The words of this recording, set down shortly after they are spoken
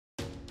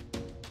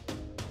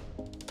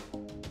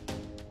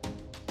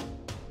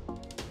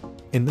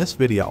In this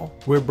video,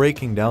 we're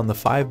breaking down the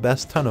 5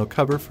 best tonneau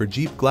cover for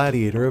Jeep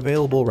Gladiator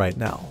available right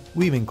now.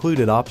 We've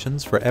included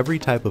options for every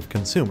type of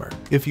consumer.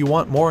 If you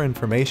want more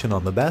information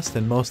on the best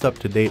and most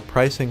up-to-date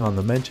pricing on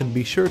the mentioned,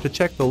 be sure to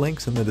check the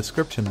links in the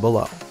description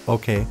below.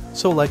 Okay,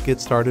 so let's get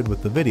started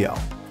with the video.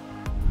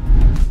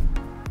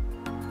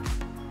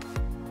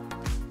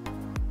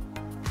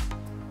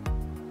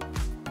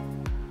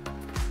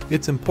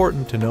 It's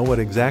important to know what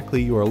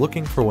exactly you are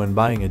looking for when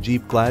buying a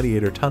Jeep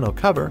Gladiator tonneau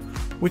cover,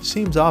 which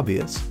seems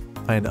obvious.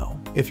 I know.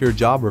 If your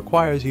job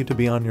requires you to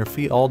be on your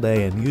feet all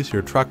day and use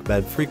your truck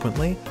bed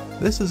frequently,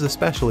 this is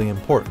especially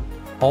important.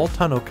 All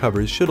tonneau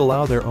covers should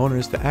allow their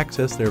owners to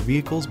access their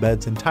vehicle's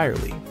beds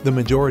entirely. The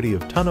majority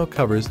of tonneau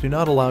covers do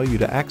not allow you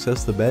to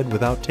access the bed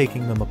without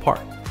taking them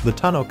apart. The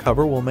tonneau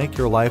cover will make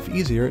your life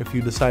easier if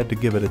you decide to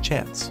give it a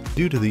chance.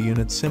 Due to the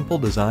unit's simple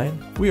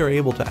design, we are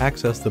able to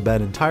access the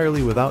bed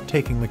entirely without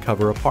taking the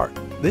cover apart.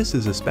 This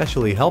is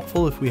especially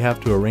helpful if we have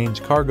to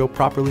arrange cargo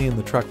properly in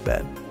the truck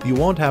bed. You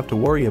won't have to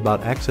worry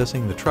about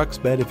accessing the truck's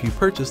bed if you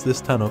purchase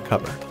this tonneau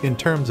cover. In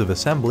terms of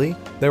assembly,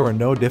 there are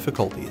no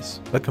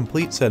difficulties. A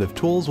complete set of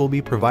tools will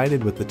be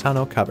provided with the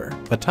tonneau cover.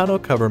 A tonneau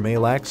cover may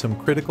lack some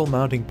critical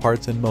mounting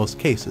parts in most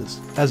cases.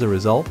 As a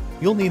result,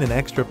 you'll need an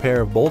extra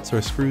pair of bolts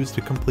or screws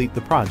to complete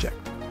the project.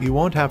 You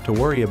won't have to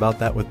worry about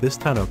that with this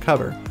tonneau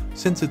cover,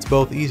 since it's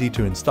both easy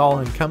to install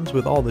and comes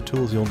with all the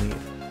tools you'll need.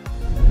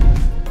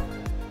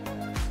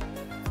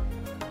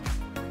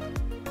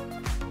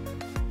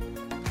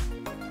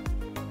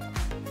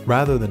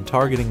 Rather than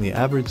targeting the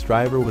average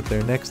driver with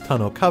their next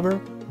tonneau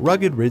cover,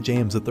 Rugged Ridge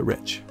aims at the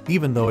rich.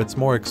 Even though it's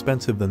more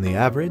expensive than the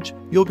average,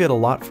 you'll get a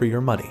lot for your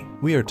money.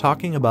 We are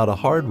talking about a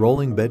hard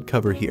rolling bed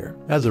cover here.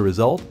 As a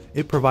result,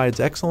 it provides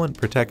excellent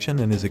protection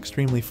and is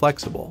extremely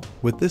flexible.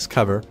 With this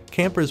cover,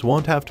 campers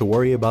won't have to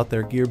worry about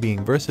their gear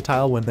being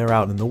versatile when they're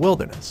out in the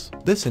wilderness.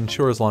 This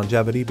ensures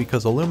longevity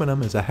because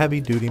aluminum is a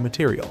heavy-duty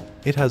material.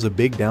 It has a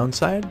big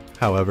downside,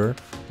 however,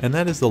 and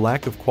that is the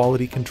lack of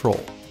quality control.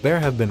 There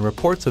have been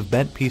reports of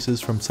bent pieces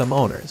from some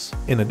owners.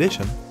 In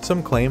addition,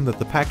 some claim that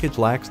the package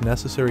lacks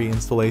necessary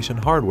installation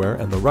hardware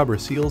and the rubber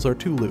seals are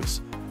too loose,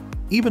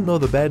 even though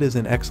the bed is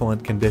in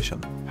excellent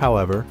condition.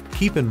 However,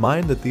 keep in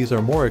mind that these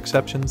are more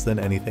exceptions than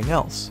anything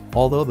else.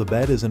 Although the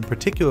bed isn't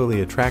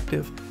particularly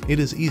attractive, it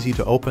is easy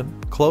to open,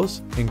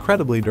 close,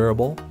 incredibly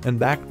durable, and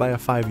backed by a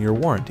 5-year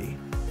warranty.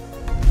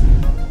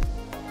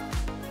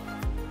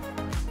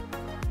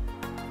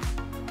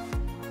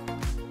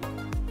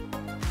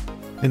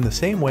 In the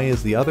same way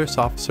as the other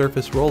soft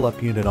surface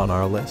roll-up unit on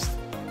our list,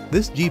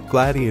 this Jeep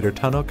Gladiator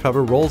tonneau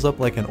cover rolls up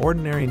like an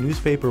ordinary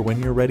newspaper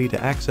when you're ready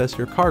to access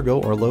your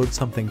cargo or load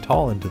something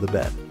tall into the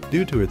bed.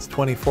 Due to its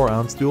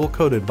 24-ounce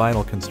dual-coated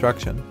vinyl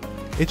construction,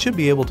 it should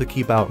be able to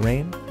keep out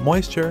rain,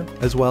 moisture,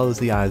 as well as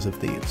the eyes of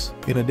thieves.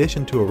 In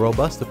addition to a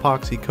robust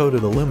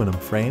epoxy-coated aluminum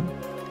frame,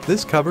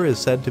 this cover is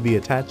said to be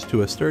attached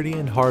to a sturdy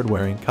and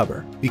hard-wearing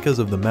cover. Because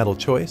of the metal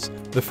choice,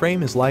 the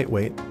frame is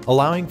lightweight,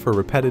 allowing for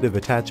repetitive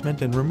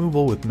attachment and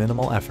removal with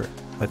minimal effort.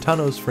 A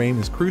tonneau's frame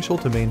is crucial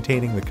to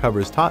maintaining the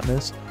cover's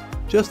tautness,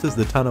 just as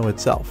the tonneau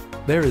itself.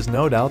 There is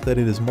no doubt that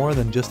it is more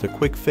than just a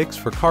quick fix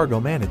for cargo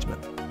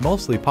management.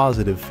 Mostly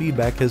positive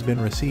feedback has been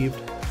received,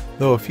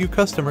 though a few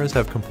customers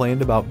have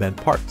complained about bent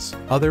parts.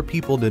 Other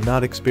people did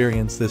not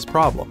experience this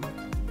problem.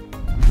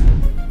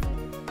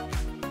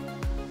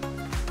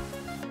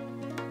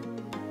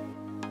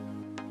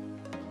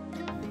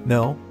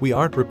 No, we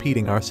aren't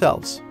repeating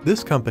ourselves.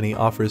 This company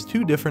offers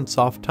 2 different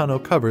soft tonneau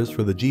covers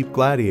for the Jeep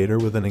Gladiator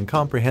with an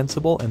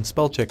incomprehensible and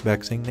spell-check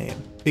vexing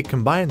name. It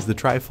combines the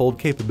tri-fold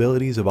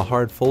capabilities of a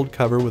hard fold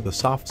cover with a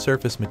soft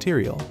surface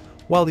material,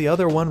 while the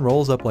other one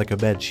rolls up like a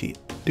bed sheet.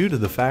 Due to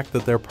the fact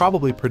that they're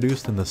probably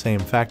produced in the same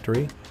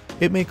factory,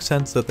 it makes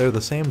sense that they're the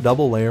same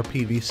double-layer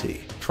PVC.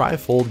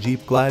 Tri-fold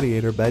Jeep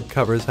Gladiator bed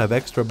covers have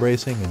extra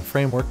bracing and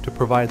framework to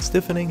provide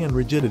stiffening and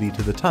rigidity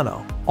to the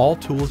tonneau. All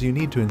tools you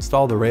need to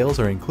install the rails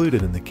are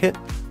included in the kit,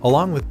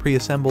 along with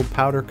pre-assembled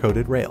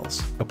powder-coated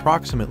rails.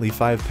 Approximately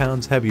 5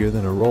 pounds heavier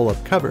than a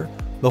roll-up cover,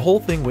 the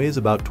whole thing weighs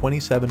about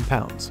 27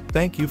 pounds.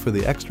 Thank you for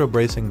the extra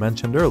bracing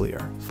mentioned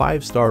earlier.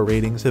 5-star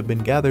ratings have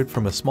been gathered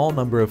from a small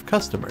number of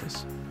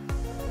customers.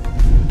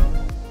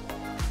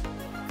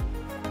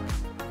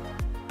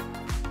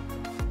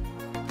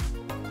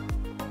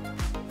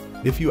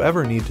 If you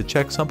ever need to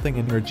check something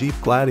in your Jeep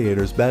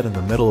Gladiator's bed in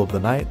the middle of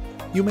the night,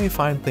 you may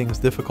find things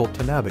difficult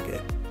to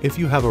navigate. If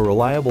you have a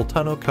reliable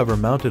tonneau cover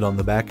mounted on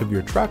the back of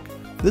your truck,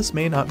 this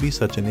may not be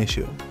such an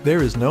issue.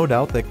 There is no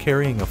doubt that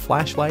carrying a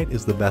flashlight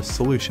is the best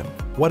solution.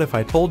 What if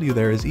I told you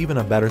there is even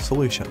a better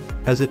solution?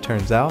 As it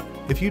turns out,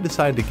 if you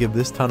decide to give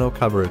this tonneau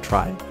cover a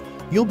try,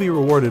 you'll be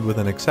rewarded with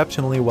an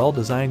exceptionally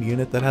well-designed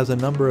unit that has a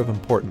number of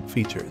important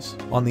features.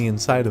 On the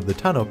inside of the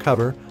tonneau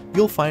cover,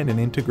 you'll find an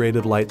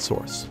integrated light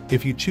source.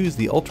 If you choose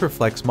the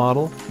UltraFlex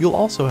model, you'll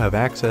also have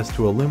access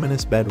to a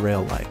luminous bed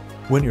rail light.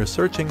 When you're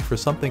searching for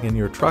something in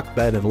your truck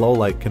bed in low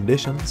light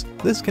conditions,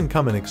 this can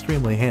come in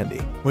extremely handy.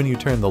 When you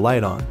turn the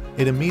light on,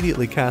 it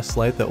immediately casts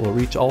light that will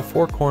reach all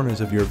 4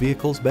 corners of your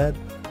vehicle's bed,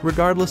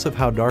 regardless of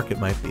how dark it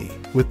might be.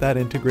 With that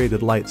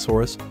integrated light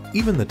source,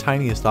 even the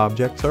tiniest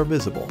objects are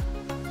visible.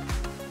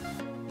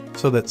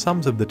 So that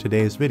sums up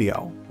today's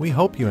video. We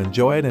hope you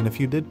enjoyed, and if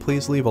you did,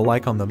 please leave a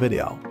like on the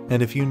video.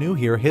 And if you new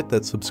here, hit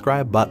that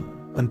subscribe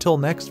button. Until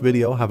next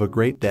video, have a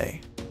great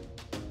day.